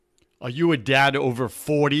Are you a dad over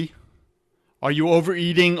 40? Are you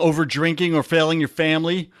overeating, over drinking, or failing your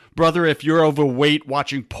family? Brother, if you're overweight,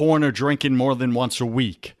 watching porn, or drinking more than once a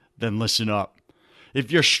week, then listen up. If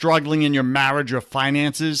you're struggling in your marriage or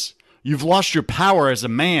finances, you've lost your power as a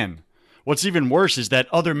man. What's even worse is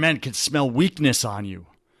that other men can smell weakness on you.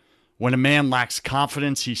 When a man lacks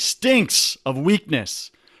confidence, he stinks of weakness.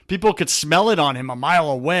 People could smell it on him a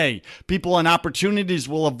mile away. People and opportunities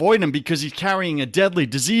will avoid him because he's carrying a deadly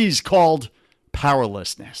disease called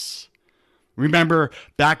powerlessness. Remember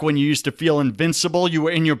back when you used to feel invincible, you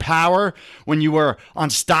were in your power, when you were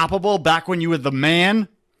unstoppable, back when you were the man?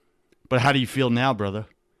 But how do you feel now, brother?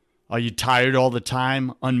 Are you tired all the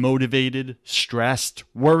time, unmotivated, stressed,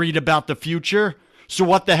 worried about the future? So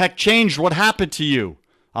what the heck changed? What happened to you?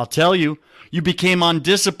 I'll tell you, you became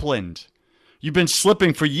undisciplined. You've been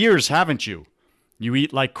slipping for years, haven't you? You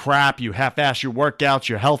eat like crap, you half-ass your workouts,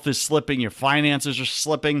 your health is slipping, your finances are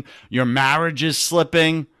slipping, your marriage is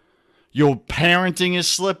slipping, your parenting is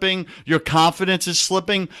slipping, your confidence is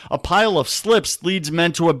slipping. A pile of slips leads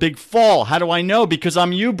men to a big fall. How do I know? Because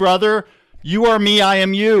I'm you, brother. You are me, I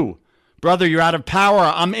am you. Brother, you're out of power.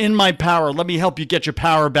 I'm in my power. Let me help you get your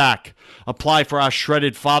power back. Apply for our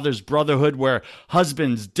Shredded Fathers Brotherhood, where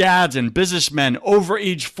husbands, dads, and businessmen over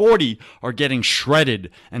age 40 are getting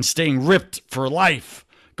shredded and staying ripped for life.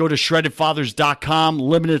 Go to shreddedfathers.com.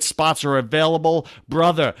 Limited spots are available.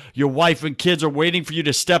 Brother, your wife and kids are waiting for you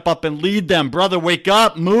to step up and lead them. Brother, wake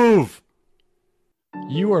up, move.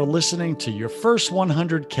 You are listening to Your First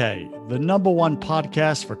 100K, the #1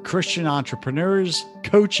 podcast for Christian entrepreneurs,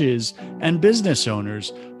 coaches, and business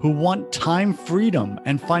owners who want time freedom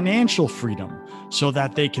and financial freedom so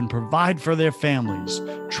that they can provide for their families,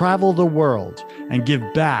 travel the world, and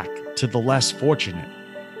give back to the less fortunate.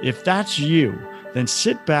 If that's you, then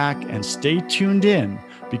sit back and stay tuned in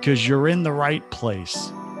because you're in the right place.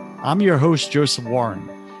 I'm your host, Joseph Warren.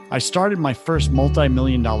 I started my first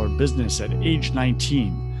multi-million-dollar business at age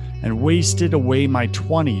 19 and wasted away my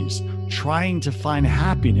 20s trying to find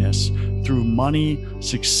happiness through money,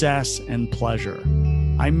 success, and pleasure.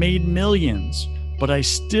 I made millions, but I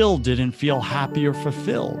still didn't feel happy or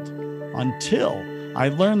fulfilled until I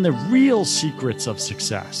learned the real secrets of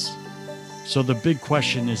success. So the big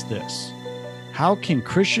question is this: how can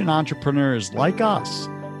Christian entrepreneurs like us,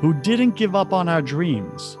 who didn't give up on our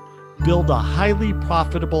dreams, build a highly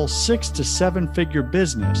profitable 6 to 7 figure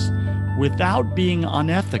business without being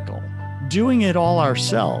unethical, doing it all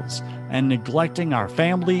ourselves, and neglecting our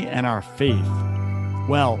family and our faith?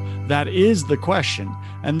 Well, that is the question,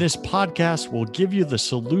 and this podcast will give you the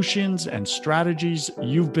solutions and strategies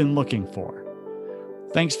you've been looking for.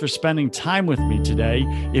 Thanks for spending time with me today.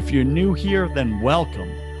 If you're new here, then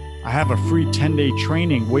welcome. I have a free 10-day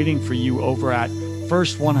training waiting for you over at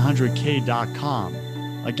first100k.com.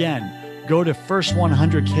 Again, go to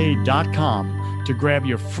first100k.com to grab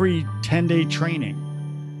your free 10-day training.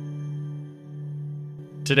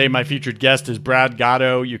 Today, my featured guest is Brad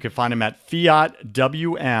Gatto. You can find him at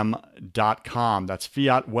fiatwm.com. That's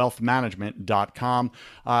fiatwealthmanagement.com.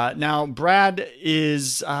 Now, Brad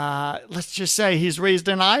is, let's just say he's raised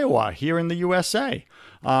in Iowa here in the USA.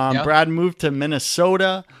 Brad moved to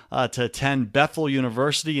Minnesota to attend Bethel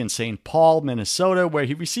University in St. Paul, Minnesota, where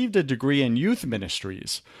he received a degree in youth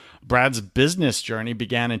ministries. Brad's business journey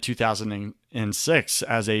began in 2006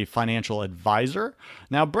 as a financial advisor.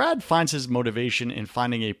 Now, Brad finds his motivation in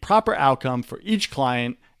finding a proper outcome for each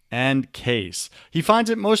client and case. He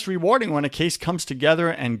finds it most rewarding when a case comes together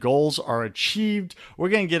and goals are achieved. We're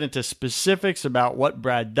going to get into specifics about what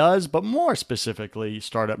Brad does, but more specifically,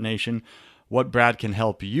 Startup Nation, what Brad can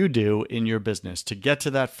help you do in your business to get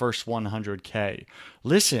to that first 100K.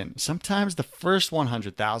 Listen, sometimes the first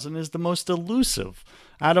 100,000 is the most elusive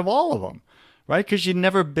out of all of them, right? Because you've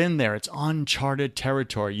never been there. It's uncharted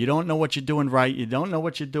territory. You don't know what you're doing right. You don't know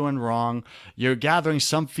what you're doing wrong. You're gathering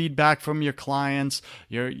some feedback from your clients.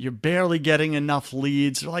 You're barely getting enough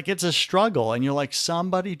leads. Like, it's a struggle. And you're like,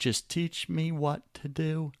 somebody just teach me what to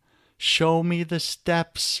do. Show me the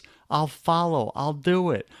steps. I'll follow. I'll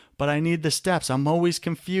do it. But I need the steps. I'm always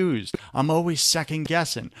confused. I'm always second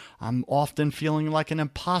guessing. I'm often feeling like an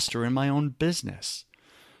imposter in my own business.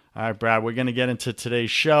 All right, Brad, we're going to get into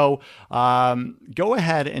today's show. Go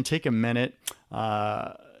ahead and take a minute,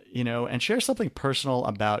 and share something personal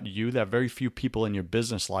about you that very few people in your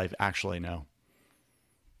business life actually know.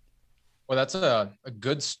 Well, that's a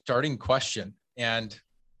good starting question. And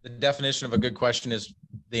the definition of a good question is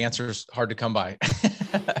the answer is hard to come by.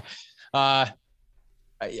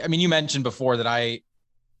 I mean, you mentioned before that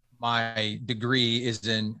my degree is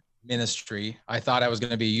in ministry. I thought I was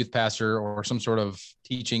going to be a youth pastor or some sort of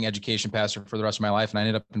teaching education pastor for the rest of my life. And I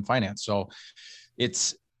ended up in finance. So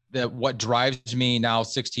it's what drives me now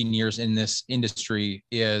 16 years in this industry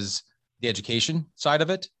is the education side of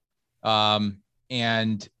it.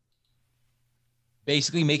 And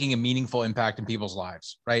basically making a meaningful impact in people's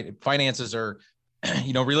lives, right? Finances are,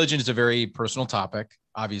 religion is a very personal topic,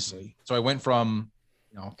 obviously. So I went from,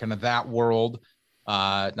 kind of that world,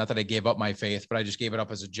 not that I gave up my faith, but I just gave it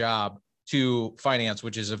up as a job, to finance,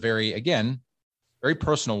 which is a very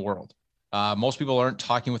personal world. Most people aren't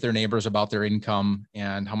talking with their neighbors about their income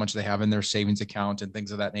and how much they have in their savings account and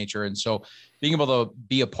things of that nature. And so being able to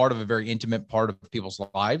be a part of a very intimate part of people's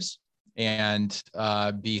lives and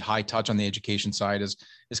be high touch on the education side is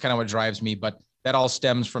kind of what drives me. But that all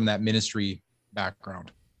stems from that ministry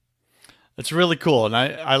background. That's really cool. And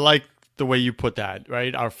I like the way you put that,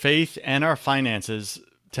 right? Our faith and our finances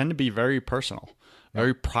tend to be very personal,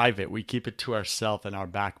 very private. We keep it to ourselves in our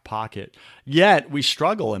back pocket. Yet we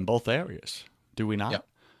struggle in both areas, do we not? Yep.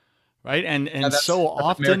 Right? And so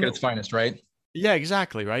often, America at its finest, right? Yeah,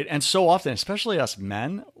 exactly, right? And so often, especially us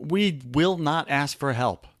men, we will not ask for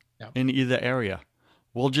help in either area.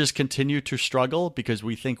 We'll just continue to struggle because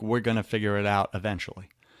we think we're going to figure it out eventually.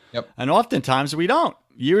 Yep. And oftentimes we don't.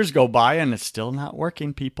 Years go by and it's still not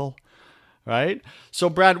working, people. Right? So,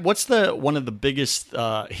 Brad, what's one of the biggest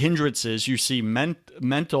hindrances you see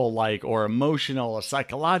mental, or emotional or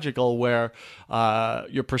psychological, where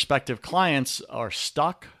your prospective clients are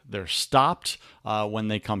stuck, they're stopped when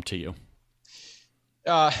they come to you?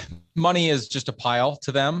 Money is just a pile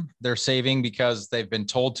to them. They're saving because they've been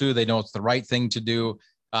told to. They know it's the right thing to do,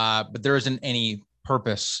 but there isn't any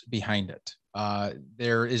purpose behind it.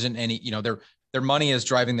 There isn't any, their money is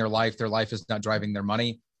driving their life. Their life is not driving their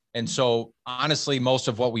money. And so honestly, most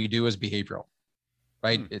of what we do is behavioral,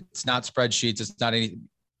 right? It's not spreadsheets. It's not any,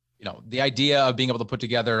 the idea of being able to put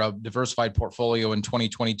together a diversified portfolio in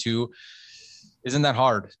 2022 isn't that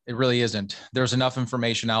hard. It really isn't. There's enough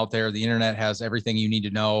information out there. The internet has everything you need to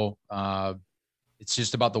know. It's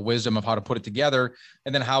just about the wisdom of how to put it together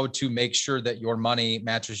and then how to make sure that your money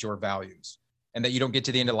matches your values and that you don't get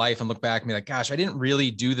to the end of life and look back and be like, gosh, I didn't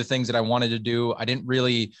really do the things that I wanted to do. I didn't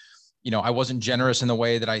really, I wasn't generous in the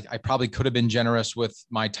way that I probably could have been generous with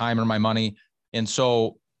my time or my money. And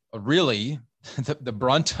so really the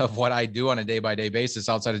brunt of what I do on a day-by-day basis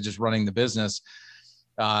outside of just running the business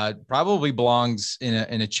probably belongs in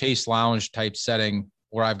a Chase Lounge type setting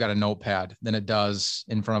where I've got a notepad than it does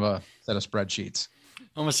in front of a set of spreadsheets.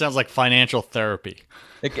 Almost sounds like financial therapy.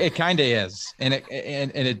 It kind of is. And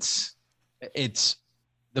it's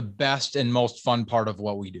the best and most fun part of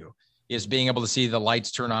what we do is being able to see the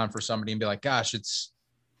lights turn on for somebody and be like, gosh,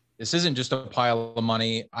 this isn't just a pile of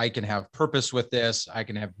money. I can have purpose with this. I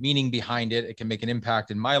can have meaning behind it. It can make an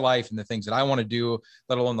impact in my life and the things that I want to do,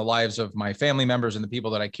 let alone the lives of my family members and the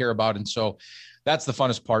people that I care about. And so that's the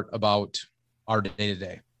funnest part about our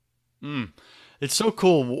day-to-day. It's so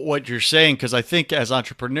cool what you're saying, because I think as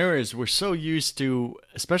entrepreneurs, we're so used to,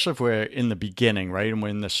 especially if we're in the beginning, right? And we're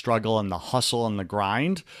in the struggle and the hustle and the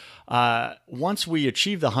grind. Once we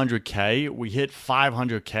achieve the 100K, we hit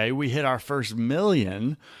 500K, we hit our first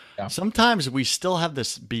million. Yeah. Sometimes we still have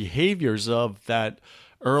this behaviors of that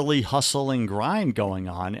early hustle and grind going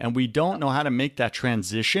on, and we don't know how to make that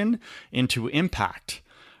transition into impact,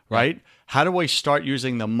 right? Yeah. How do we start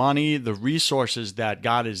using the money, the resources that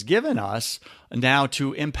God has given us now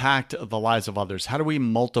to impact the lives of others? How do we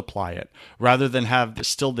multiply it rather than have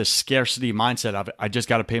still this scarcity mindset of, I just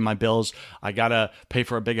got to pay my bills. I got to pay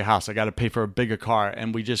for a bigger house. I got to pay for a bigger car.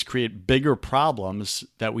 And we just create bigger problems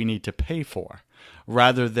that we need to pay for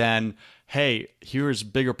rather than, hey, here's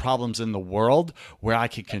bigger problems in the world where I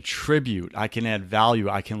can contribute. I can add value.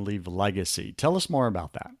 I can leave legacy. Tell us more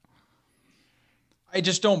about that. I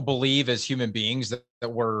just don't believe as human beings that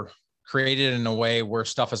we're created in a way where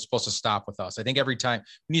stuff is supposed to stop with us. I think every time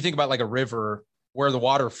when you think about like a river where the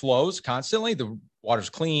water flows constantly, the water's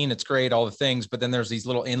clean, it's great, all the things, but then there's these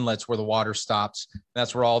little inlets where the water stops.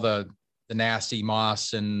 That's where all the nasty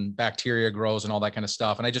moss and bacteria grows and all that kind of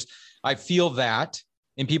stuff. And I feel that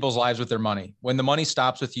in people's lives with their money. When the money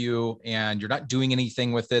stops with you and you're not doing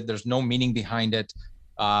anything with it, there's no meaning behind it.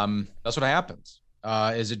 That's what happens.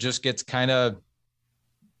 Is it just gets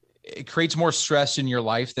it creates more stress in your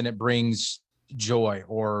life than it brings joy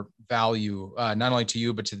or value, not only to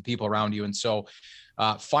you, but to the people around you. And so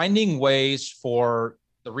finding ways for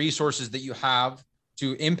the resources that you have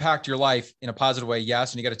to impact your life in a positive way.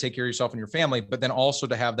 Yes. And you got to take care of yourself and your family, but then also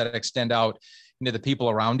to have that extend out into the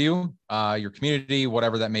people around you, your community,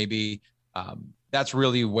 whatever that may be. That's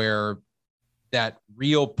really where that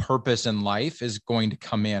real purpose in life is going to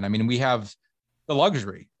come in. I mean, we have the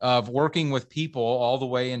luxury of working with people all the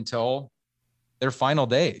way until their final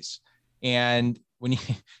days. And when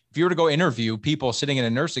if you were to go interview people sitting in a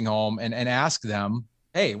nursing home and ask them,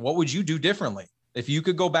 hey, what would you do differently? If you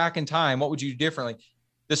could go back in time, what would you do differently?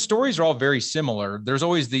 The stories are all very similar. There's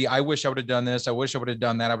always the, I wish I would have done this. I wish I would have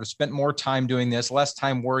done that. I would have spent more time doing this, less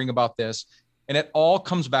time worrying about this. And it all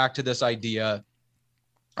comes back to this idea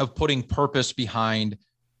of putting purpose behind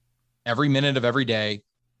every minute of every day,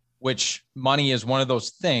 which money is one of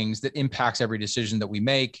those things that impacts every decision that we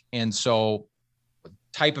make. And so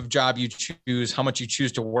type of job you choose, how much you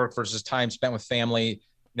choose to work versus time spent with family,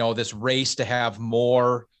 this race to have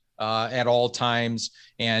more at all times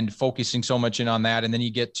and focusing so much in on that. And then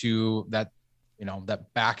you get to that,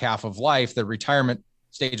 that back half of life, the retirement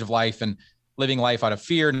stage of life, and living life out of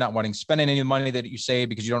fear, not wanting to spend any of the money that you save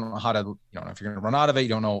because you don't know how to, you don't know if you're going to run out of it. You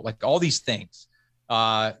don't know, like all these things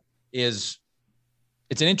it's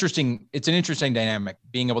an interesting dynamic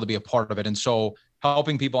being able to be a part of it. And so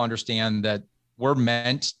helping people understand that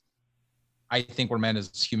I think we're meant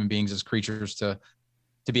as human beings, as creatures to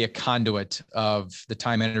be a conduit of the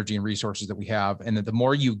time, energy, and resources that we have. And that the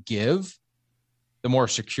more you give, the more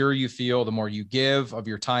secure you feel. The more you give of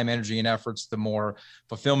your time, energy, and efforts, the more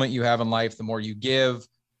fulfillment you have in life. The more you give,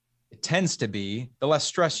 it tends to be, the less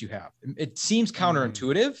stress you have. It seems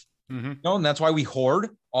counterintuitive, and that's why we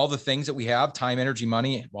hoard all the things that we have: time, energy,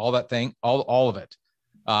 money, all that thing, all of it.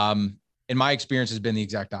 In my experience, has been the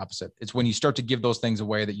exact opposite. It's when you start to give those things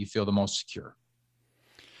away that you feel the most secure.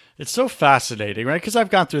 It's so fascinating, right? Because I've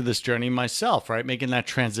gone through this journey myself, right? Making that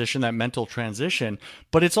transition, that mental transition,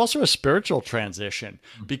 but it's also a spiritual transition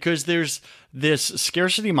because there's this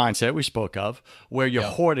scarcity mindset we spoke of where you're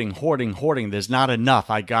hoarding. There's not enough.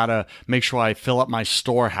 I got to make sure I fill up my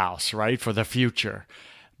storehouse, right? For the future.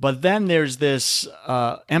 But then there's this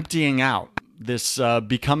emptying out, this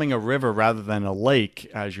becoming a river rather than a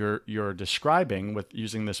lake, as you're describing with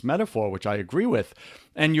using this metaphor, which I agree with.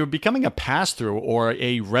 And you're becoming a pass-through or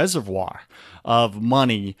a reservoir of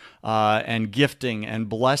money and gifting and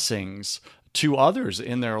blessings to others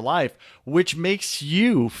in their life, which makes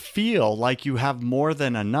you feel like you have more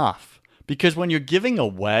than enough. Because when you're giving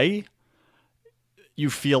away, you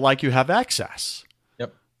feel like you have excess,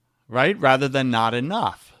 right? Rather than not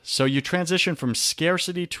enough. So you transition from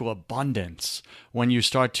scarcity to abundance when you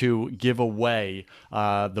start to give away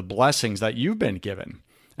the blessings that you've been given.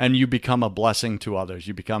 And you become a blessing to others.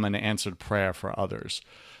 You become an answered prayer for others.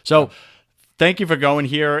 So thank you for going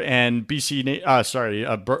here. And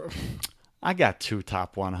I got 2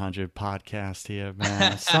 top 100 podcasts here,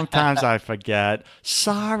 man. Sometimes I forget.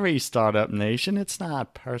 Sorry, Startup Nation. It's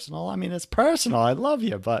not personal. I mean, it's personal. I love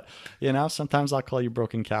you. But, sometimes I'll call you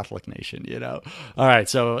Broken Catholic Nation, All right.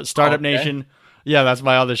 So Startup Nation. Yeah, that's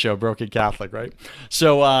my other show, Broken Catholic, right?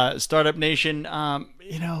 So Startup Nation,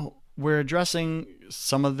 we're addressing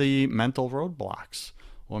some of the mental roadblocks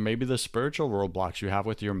or maybe the spiritual roadblocks you have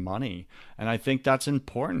with your money. And I think that's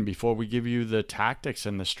important before we give you the tactics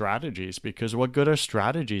and the strategies, because what good are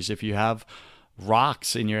strategies if you have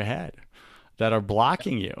rocks in your head that are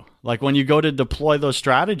blocking you? Like when you go to deploy those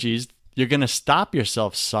strategies, you're going to stop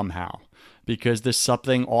yourself somehow because there's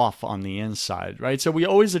something off on the inside, right? So we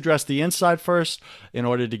always address the inside first in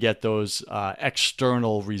order to get those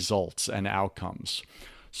external results and outcomes.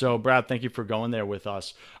 So Brad, thank you for going there with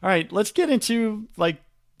us. All right, let's get into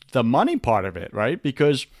the money part of it, right?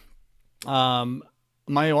 Because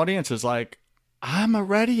my audience is like, I'm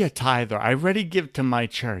already a tither. I already give to my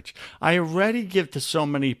church. I already give to so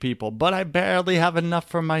many people, but I barely have enough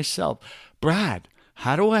for myself. Brad,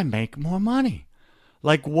 how do I make more money?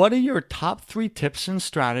 What are your top 3 tips and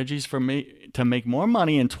strategies for me to make more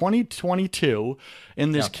money in 2022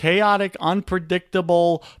 in this chaotic,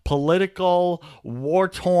 unpredictable, political,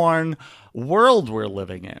 war-torn world we're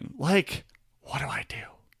living in? What do I do?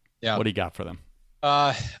 Yeah. What do you got for them?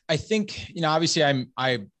 I think, obviously I'm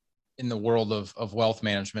in the world of wealth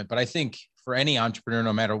management, but I think for any entrepreneur,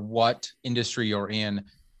 no matter what industry you're in,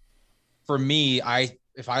 for me,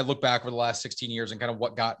 if I look back over the last 16 years and kind of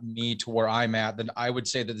what got me to where I'm at, then I would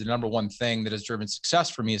say that the number one thing that has driven success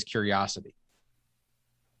for me is curiosity.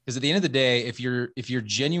 Because at the end of the day, if you're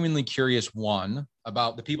genuinely curious, one,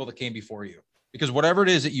 about the people that came before you, because whatever it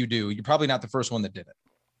is that you do, you're probably not the first one that did it,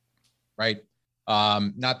 right?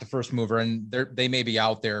 Not the first mover, and they may be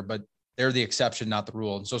out there, but they're the exception, not the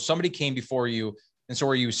rule. And so somebody came before you. And so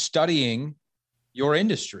are you studying your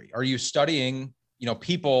industry? Are you studying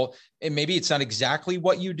people, and maybe it's not exactly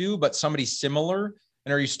what you do, but somebody similar?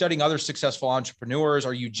 And are you studying other successful entrepreneurs?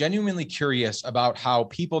 Are you genuinely curious about how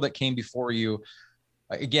people that came before you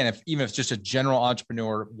again, even if it's just a general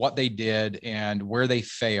entrepreneur, what they did and where they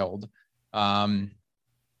failed.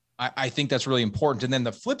 I think that's really important. And then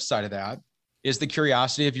the flip side of that is the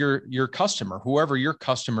curiosity of your customer, whoever your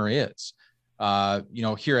customer is.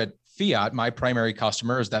 Here at Fiat, my primary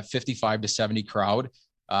customer is that 55 to 70 crowd,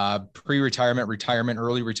 pre-retirement, retirement,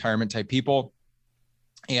 early retirement type people.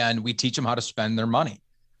 And we teach them how to spend their money.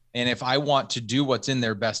 And if I want to do what's in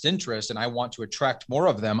their best interest and I want to attract more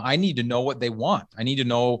of them, I need to know what they want. I need to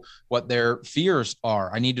know what their fears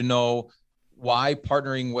are. I need to know why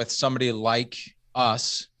partnering with somebody like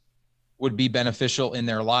us would be beneficial in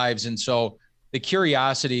their lives. And so the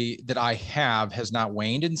curiosity that I have has not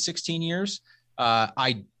waned in 16 years.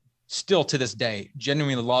 I still to this day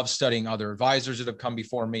genuinely love studying other advisors that have come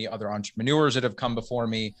before me, other entrepreneurs that have come before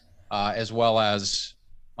me, as well as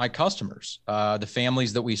my customers, the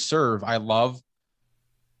families that we serve. I love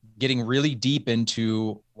getting really deep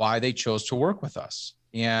into why they chose to work with us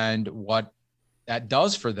and what that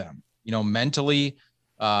does for them, mentally,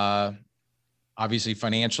 obviously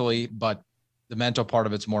financially, but the mental part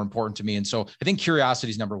of it's more important to me. And so I think curiosity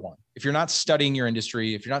is number one. If you're not studying your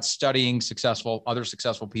industry, if you're not studying other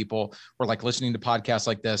successful people, or like listening to podcasts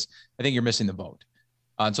like this, I think you're missing the boat.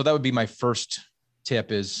 And so that would be my first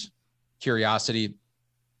tip, is curiosity.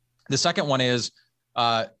 The second one is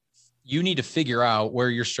you need to figure out where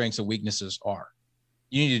your strengths and weaknesses are.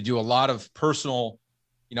 You need to do a lot of personal,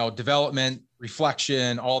 development,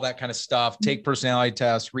 reflection, all that kind of stuff. Take personality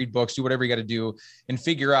tests, read books, do whatever you got to do, and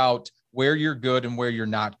figure out where you're good and where you're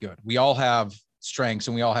not good. We all have strengths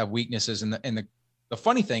and we all have weaknesses. And the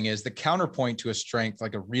funny thing is, the counterpoint to a strength,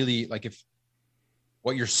 if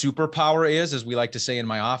what your superpower is, as we like to say in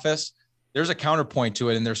my office, there's a counterpoint to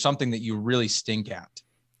it, and there's something that you really stink at.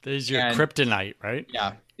 There's your kryptonite, right?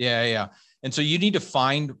 Yeah. And so you need to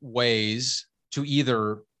find ways to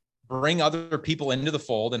either bring other people into the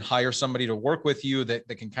fold and hire somebody to work with you that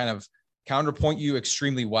can kind of counterpoint you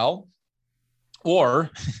extremely well, or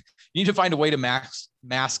you need to find a way to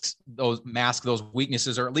mask those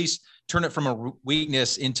weaknesses, or at least turn it from a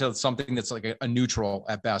weakness into something that's like a neutral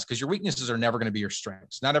at best, because your weaknesses are never going to be your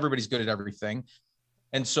strengths. Not everybody's good at everything.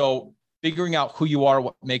 And so figuring out who you are,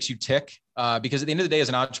 what makes you tick, because at the end of the day, as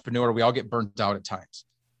an entrepreneur, we all get burnt out at times.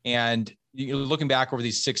 And looking back over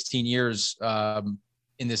these 16 years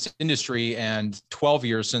in this industry, and 12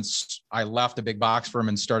 years since I left a big box firm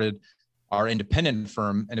and started our independent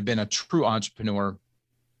firm and have been a true entrepreneur,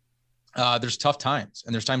 there's tough times,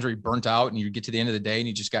 and there's times where you're burnt out and you get to the end of the day and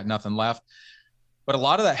you just got nothing left. But a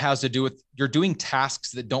lot of that has to do with you're doing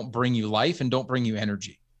tasks that don't bring you life and don't bring you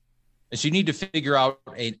energy. And so you need to figure out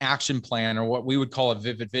an action plan, or what we would call a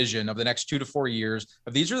vivid vision, of the next 2 to 4 years.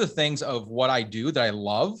 Of these are the things of what I do that I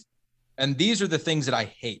love, and these are the things that I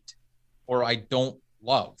hate or I don't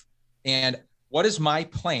love. And what is my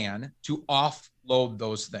plan to offload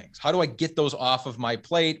those things? How do I get those off of my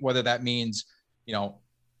plate? Whether that means,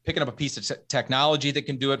 picking up a piece of technology that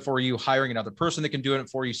can do it for you, hiring another person that can do it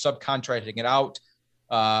for you, subcontracting it out,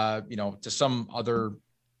 to some other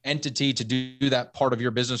entity to do that part of your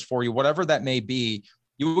business for you, whatever that may be.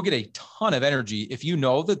 You will get a ton of energy if you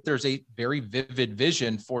know that there's a very vivid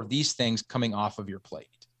vision for these things coming off of your plate,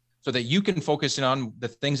 so that you can focus in on the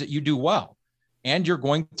things that you do well, and you're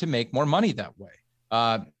going to make more money that way.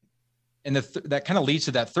 And that kind of leads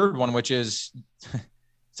to that third one, which is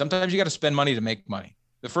sometimes you got to spend money to make money.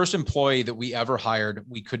 The first employee that we ever hired,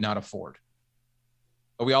 we could not afford,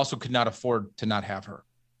 but we also could not afford to not have her.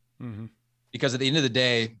 Mm-hmm. Because at the end of the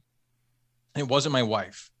day, it wasn't my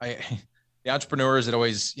wife. The entrepreneurs that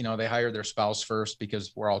always, they hire their spouse first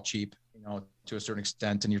because we're all cheap, to a certain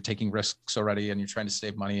extent, and you're taking risks already and you're trying to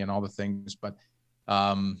save money and all the things. But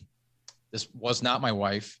this was not my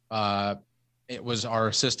wife. It was our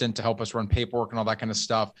assistant to help us run paperwork and all that kind of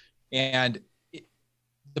stuff. And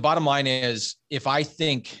the bottom line is, if I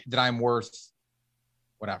think that I'm worth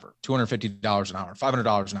whatever, $250 an hour,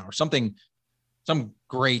 $500 an hour, some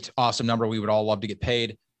great, awesome number we would all love to get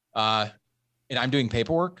paid, and I'm doing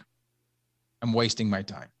paperwork, I'm wasting my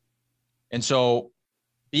time. And so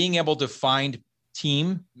being able to find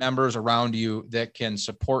team members around you that can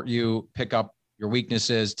support you, pick up your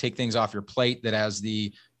weaknesses, take things off your plate, that as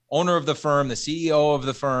the owner of the firm, the CEO of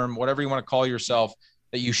the firm, whatever you want to call yourself,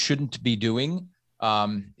 that you shouldn't be doing,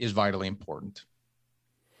 is vitally important.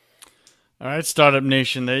 All right, Startup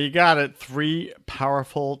Nation, there you got it. 3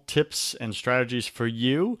 powerful tips and strategies for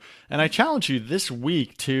you. And I challenge you this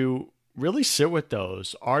week to really sit with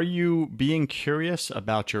those. Are you being curious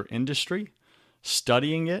about your industry,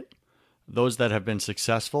 studying it, those that have been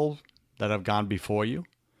successful, that have gone before you?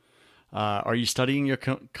 Are you studying your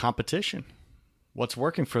competition? What's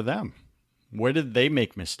working for them? Where did they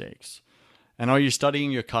make mistakes? And are you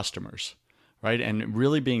studying your customers, right? And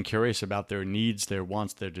really being curious about their needs, their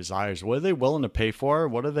wants, their desires. What are they willing to pay for?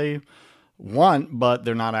 What do they want, but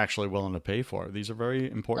they're not actually willing to pay for? These are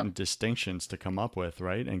very important distinctions to come up with,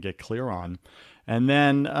 right? And get clear on. And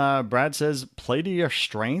then Brad says, play to your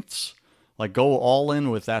strengths. Like, go all in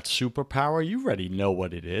with that superpower. You already know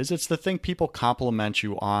what it is. It's the thing people compliment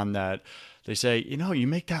you on, that they say, you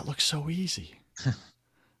make that look so easy.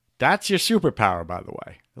 That's your superpower, by the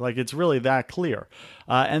way. Like, it's really that clear.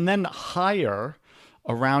 And then hire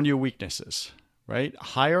around your weaknesses, right?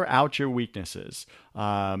 Hire out your weaknesses.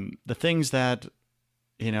 The things that,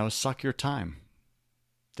 suck your time,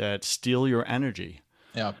 that steal your energy,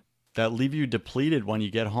 that leave you depleted when you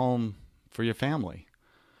get home for your family.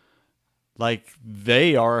 Like,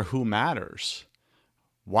 they are who matters.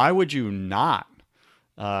 Why would you not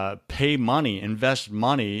pay money, invest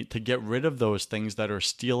money to get rid of those things that are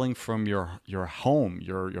stealing from your home,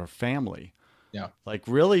 your family? Yeah. Like,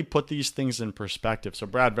 really put these things in perspective. So,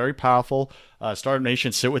 Brad, very powerful. Startup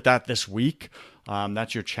Nation, sit with that this week.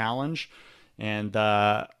 That's your challenge. And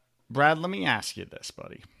Brad, let me ask you this,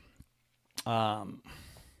 buddy.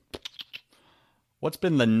 What's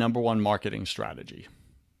been the number one marketing strategy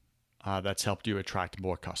that's helped you attract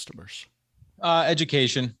more customers?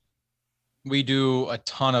 Education. We do a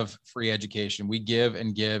ton of free education. We give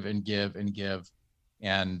and give and give and give.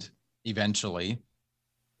 And eventually,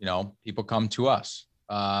 people come to us.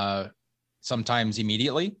 Sometimes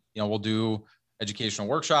immediately, we'll do educational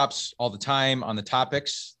workshops all the time on the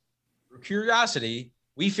topics. Through curiosity,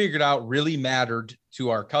 we figured out really mattered to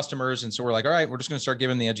our customers. And so we're like, all right, we're just going to start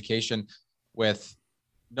giving the education with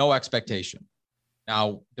no expectation.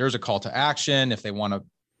 Now, there's a call to action if they want to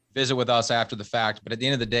visit with us after the fact, but at the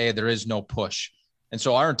end of the day, there is no push. And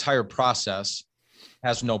so our entire process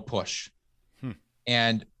has no push.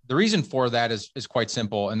 And the reason for that is quite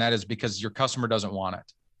simple. And that is because your customer doesn't want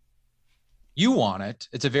it. You want it.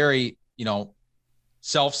 It's a very,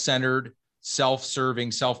 self-centered,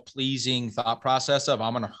 self-serving, self-pleasing thought process of,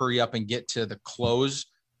 I'm going to hurry up and get to the close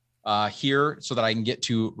here so that I can get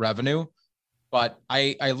to revenue. But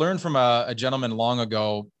I learned from a gentleman long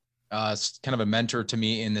ago, kind of a mentor to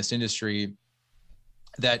me in this industry,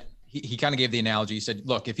 that he kind of gave the analogy. He said,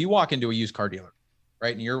 look, if you walk into a used car dealer,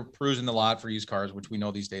 right, and you're perusing the lot for used cars, which we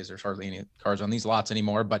know these days there's hardly any cars on these lots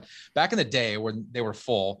anymore, but back in the day when they were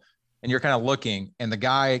full, and you're kind of looking, and the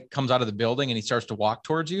guy comes out of the building and he starts to walk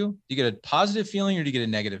towards you, do you get a positive feeling or do you get a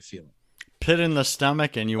negative feeling? Pit in the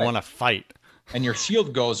stomach, and you want to fight. And your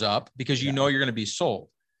shield goes up because you know you're going to be sold.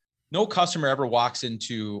 No customer ever walks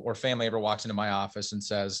into, or family ever walks into my office and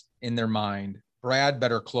says in their mind, Brad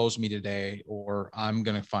better close me today or I'm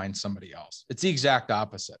going to find somebody else. It's the exact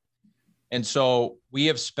opposite. And so we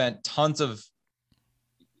have spent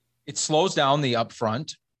it slows down the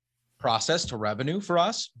upfront process to revenue for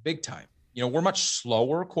us big time. We're much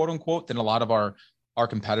slower, quote unquote, than a lot of our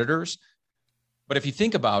competitors. But if you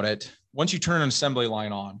think about it, once you turn an assembly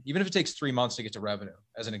line on, even if it takes 3 months to get to revenue,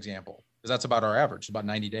 as an example, because that's about our average, about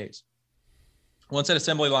 90 days. Once that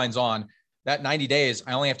assembly line's on, that 90 days,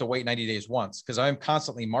 I only have to wait 90 days once, because I'm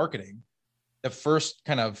constantly marketing the first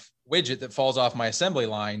kind of widget that falls off my assembly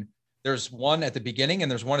line. There's one at the beginning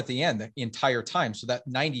and there's one at the end the entire time. So that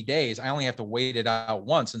 90 days, I only have to wait it out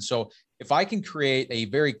once. And so if I can create a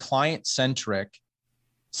very client-centric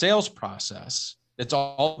sales process that's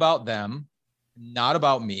all about them, not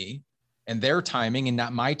about me, and their timing and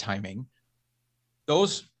not my timing,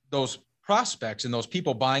 those prospects and those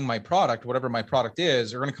people buying my product, whatever my product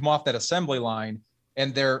is, are going to come off that assembly line,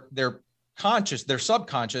 and they're conscious, they're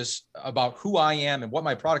subconscious about who I am and what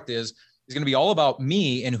my product is going to be all about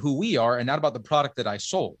me and who we are, and not about the product that I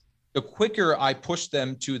sold. The quicker I push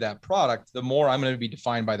them to that product, the more I'm going to be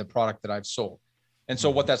defined by the product that I've sold. And so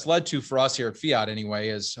what that's led to for us here at Fiat anyway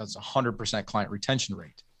is 100% client retention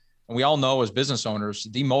rate. And we all know as business owners,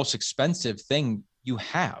 the most expensive thing you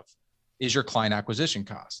have is your client acquisition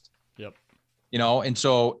cost. Yep. And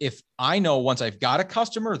so if I know once I've got a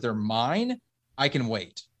customer, they're mine, I can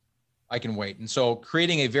wait. And so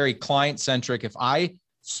creating a very client-centric, if I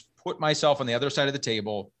put myself on the other side of the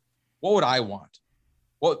table, what would I want?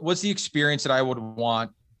 What's the experience that I would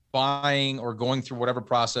want buying or going through whatever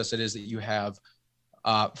process it is that you have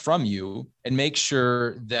from you, and make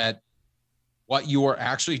sure that what you are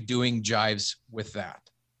actually doing jives with that.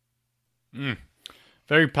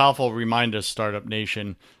 Very powerful reminder, Startup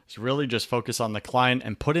Nation, is really just focus on the client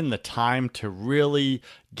and put in the time to really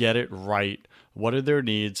get it right. What are their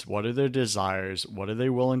needs? What are their desires? What are they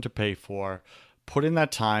willing to pay for? Put in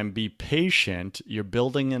that time, be patient. You're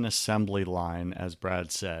building an assembly line, as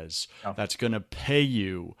Brad says, that's going to pay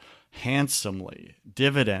you handsomely,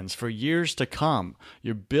 dividends for years to come.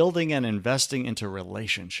 You're building and investing into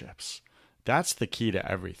relationships. That's the key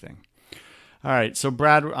to everything. All right, so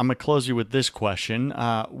Brad, I'm going to close you with this question.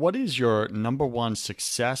 What is your number one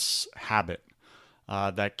success habit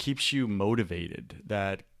that keeps you motivated,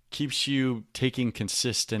 that keeps you taking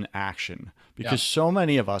consistent action? Because so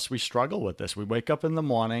many of us, we struggle with this. We wake up in the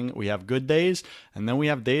morning, we have good days, and then we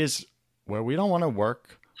have days where we don't want to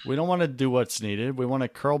work. We don't want to do what's needed. We want to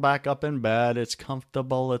curl back up in bed. It's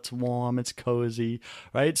comfortable, it's warm, it's cozy,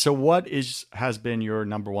 right? So what has been your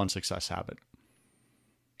number one success habit?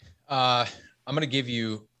 I'm going to give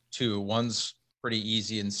you two. One's pretty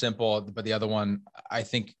easy and simple, but the other one, I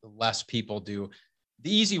think less people do.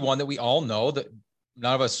 The easy one that we all know that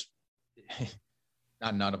none of us,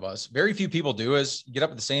 not none of us, very few people do is get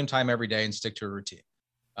up at the same time every day and stick to a routine.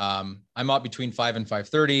 I'm up between 5 and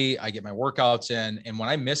 5:30. I get my workouts in. And when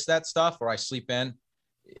I miss that stuff or I sleep in,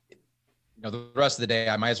 the rest of the day,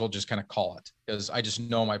 I might as well just kind of call it because I just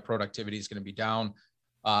know my productivity is going to be down.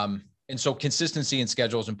 And so consistency and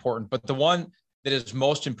schedule is important. But the one that is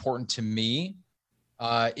most important to me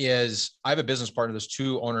is I have a business partner. There's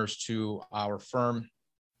two owners to our firm.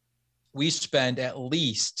 We spend at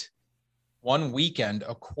least one weekend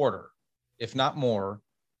a quarter, if not more,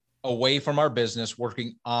 away from our business,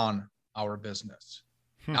 working on our business.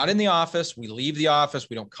 Not in the office. We leave the office.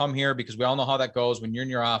 We don't come here because we all know how that goes. When you're in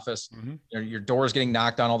your office, your door is getting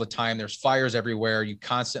knocked on all the time. There's fires everywhere. You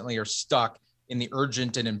constantly are stuck in the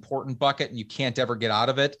urgent and important bucket, and you can't ever get out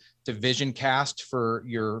of it. To vision cast for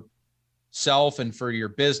yourself and for your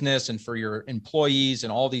business and for your employees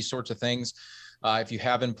and all these sorts of things, if you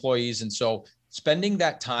have employees. And so spending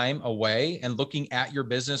that time away and looking at your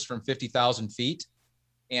business from 50,000 feet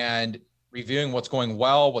and reviewing what's going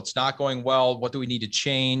well, what's not going well, what do we need to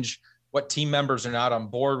change, what team members are not on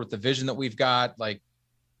board with the vision that we've got,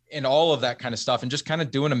 and all of that kind of stuff, and just kind of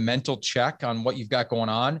doing a mental check on what you've got going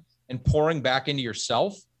on and pouring back into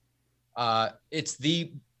yourself.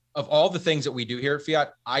 Of all the things that we do here at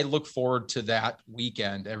Fiat, I look forward to that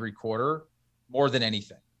weekend every quarter more than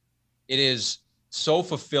anything. It is so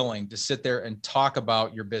fulfilling to sit there and talk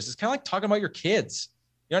about your business, kind of like talking about your kids.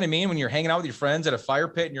 You know what I mean? When you're hanging out with your friends at a fire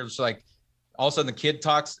pit and you're just like, all of a sudden the kid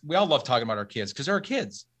talks. We all love talking about our kids because they're our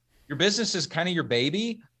kids. Your business is kind of your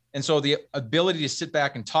baby. And so the ability to sit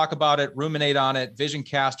back and talk about it, ruminate on it, vision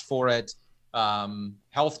cast for it,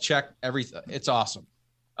 health check, everything. It's awesome.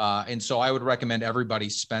 And so I would recommend everybody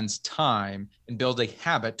spends time and build a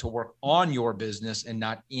habit to work on your business and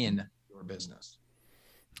not in your business.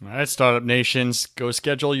 All right, Startup Nations, go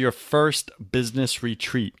schedule your first business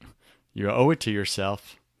retreat. You owe it to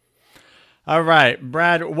yourself. All right,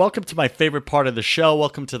 Brad, welcome to my favorite part of the show.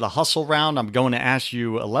 Welcome to the hustle round. I'm going to ask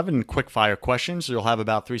you 11 quick fire questions. You'll have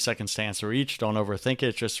about 3 seconds to answer each. Don't overthink it.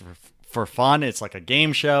 It's just for fun. It's like a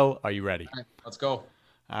game show. Are you ready? All right, let's go.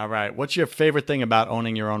 All right. What's your favorite thing about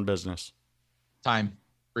owning your own business? Time,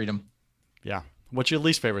 freedom. Yeah. What's your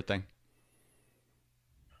least favorite thing?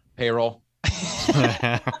 Payroll.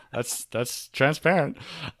 That's transparent.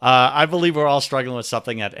 I believe we're all struggling with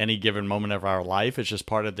something at any given moment of our life. It's just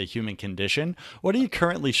part of the human condition. What are you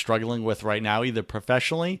currently struggling with right now, either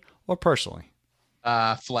professionally or personally?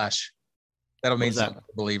 Flesh. That'll mean something to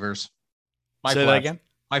believers. Say that again?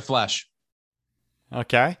 My flesh.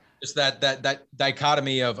 Okay. Just that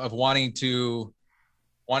dichotomy of wanting to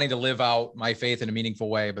live out my faith in a meaningful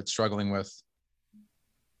way, but struggling with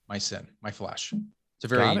my sin, my flesh. It's a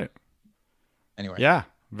very Got it. Anyway. Yeah,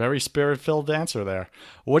 very spirit-filled answer there.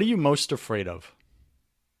 What are you most afraid of?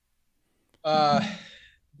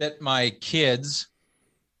 That my kids,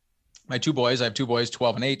 my two boys, I have two boys,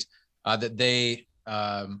 12 and 8, that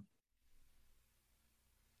I'm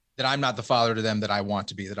not the father to them that I want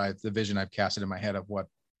to be, the vision I've casted in my head of what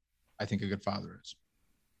I think a good father is.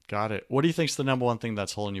 Got it. What do you think is the number one thing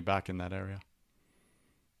that's holding you back in that area?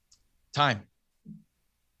 Time.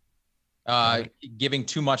 Giving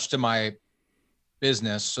too much to my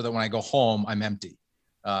business so that when I go home, I'm empty.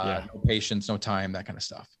 No patience, no time, that kind of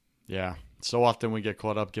stuff. Yeah. So often we get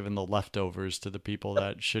caught up giving the leftovers to the people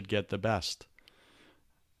that should get the best.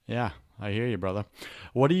 Yeah, I hear you, brother.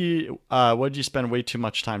 What did you spend way too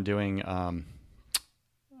much time doing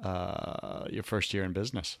your first year in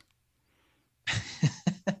business?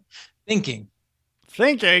 Thinking.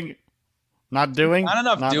 Not doing? Not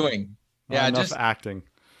enough doing. Not enough acting.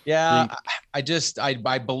 Yeah, I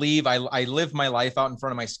believe I live my life out in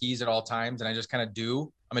front of my skis at all times, and I just kind of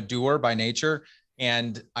do. I'm a doer by nature,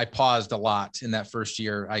 and I paused a lot in that first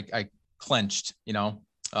year. I clenched, too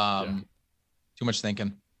much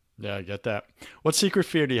thinking. Yeah, I get that. What secret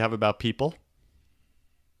fear do you have about people?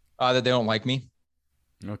 That they don't like me.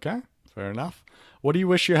 Okay, fair enough. What do you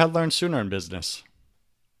wish you had learned sooner in business?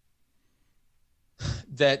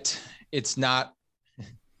 That it's not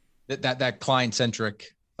that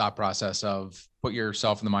client-centric thought process of put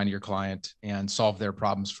yourself in the mind of your client and solve their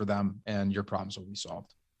problems for them, and your problems will be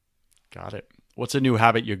solved. Got it. What's a new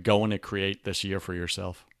habit you're going to create this year for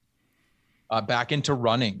yourself? Back into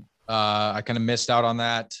running. I kind of missed out on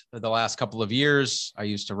that the last couple of years. I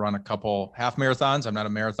used to run a couple half marathons. I'm not a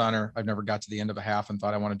marathoner. I've never got to the end of a half and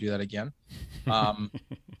thought I want to do that again.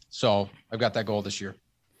 So I've got that goal this year.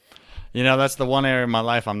 That's the one area in my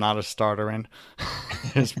life I'm not a starter in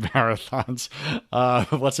is marathons.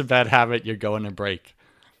 What's a bad habit you're going to break?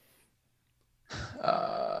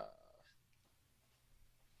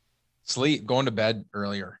 Sleep, going to bed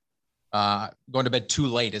earlier. Going to bed too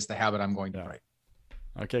late is the habit I'm going to break.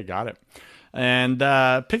 Okay, got it. And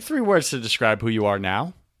pick 3 words to describe who you are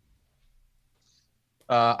now.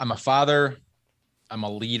 I'm a father, I'm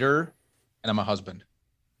a leader, and I'm a husband.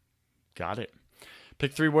 Got it.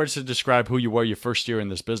 Pick 3 words to describe who you were your first year in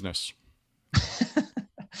this business.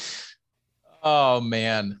 Oh,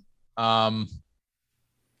 man. I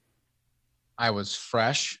was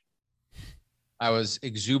fresh, I was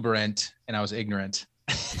exuberant, and I was ignorant.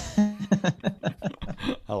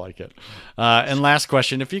 I like it. And last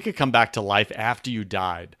question, if you could come back to life after you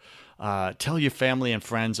died, tell your family and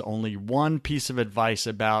friends only one piece of advice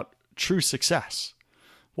about true success,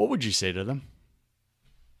 what would you say to them?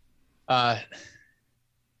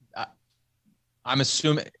 I'm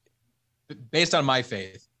assuming, based on my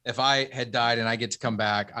faith, if I had died and I get to come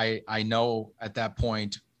back, I know at that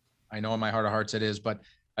point, I know in my heart of hearts it is, but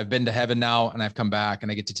I've been to heaven now and I've come back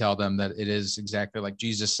and I get to tell them that it is exactly like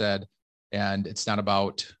Jesus said. And it's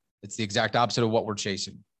the exact opposite of what we're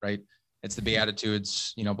chasing, right? It's the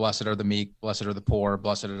Beatitudes, blessed are the meek, blessed are the poor,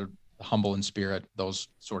 blessed are the humble in spirit, those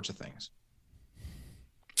sorts of things.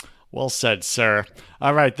 Well said, sir.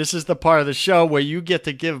 All right, this is the part of the show where you get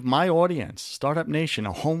to give my audience, Startup Nation,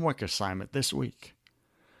 a homework assignment this week.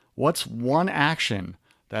 What's one action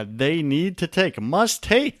that they need to take, must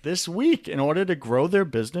take this week in order to grow their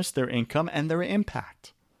business, their income, and their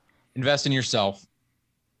impact? Invest in yourself,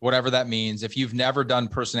 whatever that means. If you've never done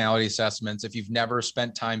personality assessments, if you've never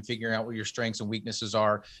spent time figuring out what your strengths and weaknesses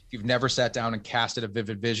are, if you've never sat down and casted a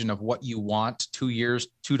vivid vision of what you want 2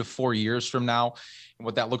 to 4 years from now, and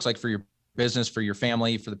what that looks like for your business, for your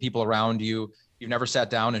family, for the people around you, you've never sat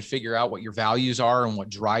down and figure out what your values are and what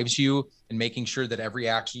drives you, and making sure that every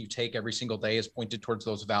action you take every single day is pointed towards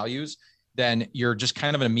those values, then you're just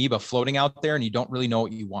kind of an amoeba floating out there and you don't really know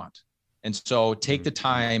what you want. And so take the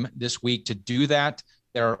time this week to do that.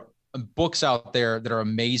 There are books out there that are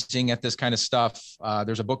amazing at this kind of stuff.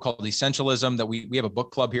 There's a book called Essentialism that we have a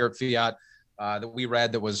book club here at Fiat that we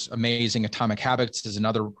read that was amazing. Atomic Habits is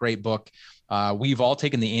another great book. We've all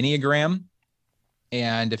taken the Enneagram,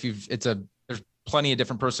 and there's plenty of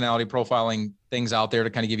different personality profiling things out there to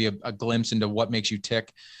kind of give you a glimpse into what makes you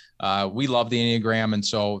tick. We love the Enneagram, and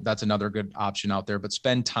so that's another good option out there. But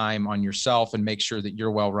spend time on yourself and make sure that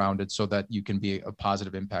you're well-rounded so that you can be a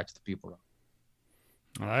positive impact to the people around.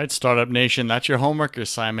 All right, Startup Nation, that's your homework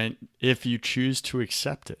assignment if you choose to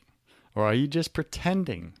accept it. Or are you just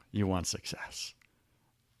pretending you want success?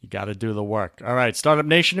 You got to do the work. All right, Startup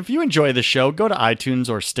Nation, if you enjoy the show, go to iTunes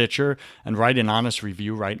or Stitcher and write an honest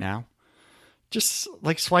review right now. Just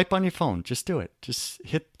swipe on your phone. Just do it. Just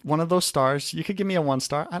hit one of those stars. You could give me a 1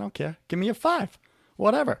 star. I don't care. Give me a 5.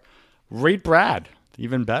 Whatever. Rate Brad.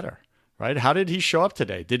 Even better. Right? How did he show up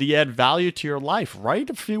today? Did he add value to your life?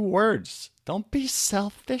 Write a few words. Don't be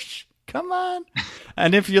selfish. Come on.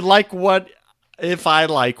 And if I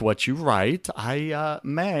like what you write, I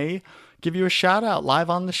may give you a shout out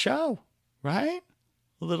live on the show. Right?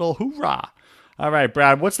 A little hoorah. All right,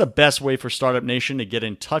 Brad, what's the best way for Startup Nation to get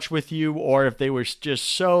in touch with you? Or if they were just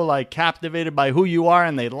so captivated by who you are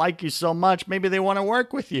and they like you so much, maybe they want to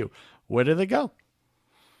work with you. Where do they go?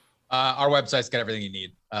 Our website's got everything you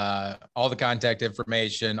need. All the contact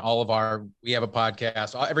information, we have a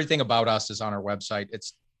podcast, everything about us is on our website.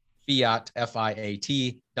 It's Fiat,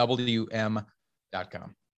 FIATWM.com.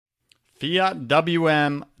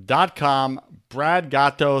 FiatWM.com. Brad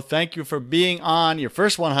Gatto, thank you for being on your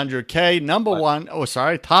first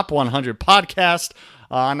 100K, top 100 podcast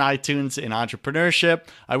on iTunes in entrepreneurship.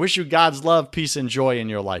 I wish you God's love, peace, and joy in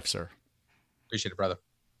your life, sir. Appreciate it, brother.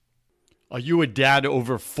 Are you a dad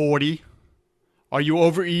over 40? Are you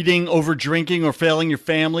overeating, over drinking, or failing your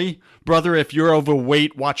family? Brother, if you're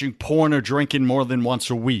overweight, watching porn, or drinking more than once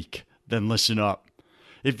a week, then listen up.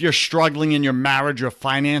 If you're struggling in your marriage or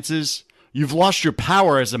finances, you've lost your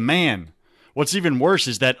power as a man. What's even worse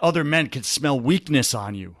is that other men can smell weakness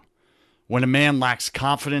on you. When a man lacks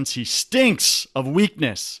confidence, he stinks of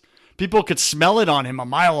weakness. People could smell it on him a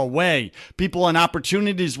mile away. People and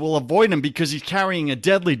opportunities will avoid him because he's carrying a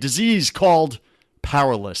deadly disease called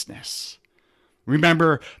powerlessness.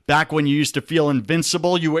 Remember back when you used to feel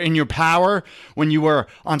invincible, you were in your power, when you were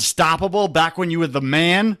unstoppable, back when you were the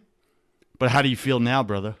man? But how do you feel now,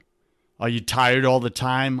 brother? Are you tired all the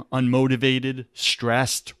time, unmotivated,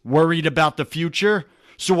 stressed, worried about the future?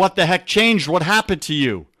 So what the heck changed? What happened to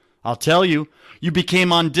you? I'll tell you, you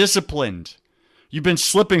became undisciplined. You've been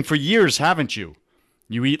slipping for years, haven't you?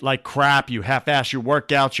 You eat like crap, you half-ass your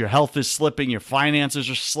workouts, your health is slipping, your finances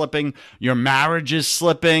are slipping, your marriage is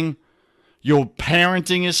slipping, your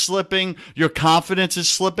parenting is slipping, your confidence is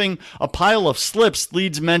slipping. A pile of slips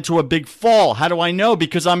leads men to a big fall. How do I know?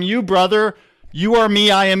 Because I'm you, brother. You are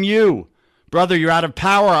me, I am you. Brother, you're out of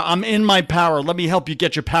power. I'm in my power. Let me help you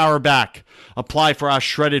get your power back. Apply for our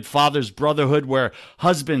Shredded Fathers Brotherhood, where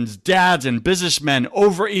husbands, dads, and businessmen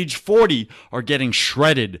over age 40 are getting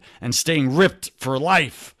shredded and staying ripped for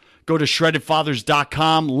life. Go to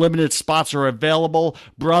shreddedfathers.com. Limited spots are available.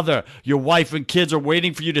 Brother, your wife and kids are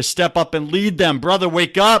waiting for you to step up and lead them. Brother,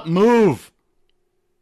 wake up. Move.